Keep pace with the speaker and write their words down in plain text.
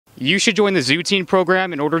You should join the ZooTeen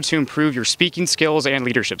program in order to improve your speaking skills and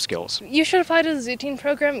leadership skills. You should apply to the ZooTeen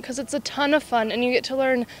program because it's a ton of fun and you get to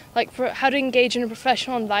learn how to engage in a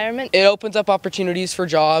professional environment. It opens up opportunities for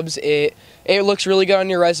jobs. It looks really good on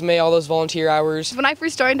your resume, all those volunteer hours. When I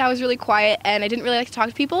first started, I was really quiet and I didn't really like to talk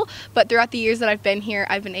to people, but throughout the years that I've been here,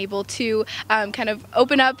 I've been able to kind of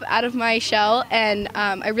open up out of my shell, and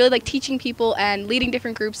I really like teaching people and leading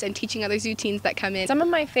different groups and teaching other ZooTeens that come in. Some of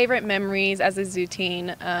my favorite memories as a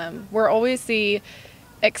ZooTeen were always the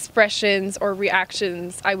expressions or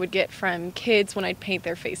reactions I would get from kids when I'd paint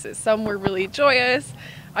their faces. Some were really joyous.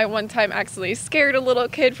 I one time actually scared a little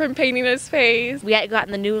kid from painting his face. We had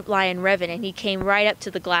gotten the new lion Revan, and he came right up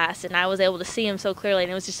to the glass, and I was able to see him so clearly,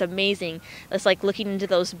 and it was just amazing. It's like looking into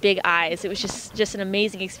those big eyes. It was just an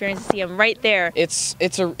amazing experience to see him right there. It's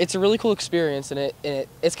a really cool experience, and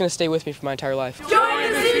it's going to stay with me for my entire life. Join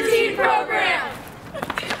the ZooTeen program!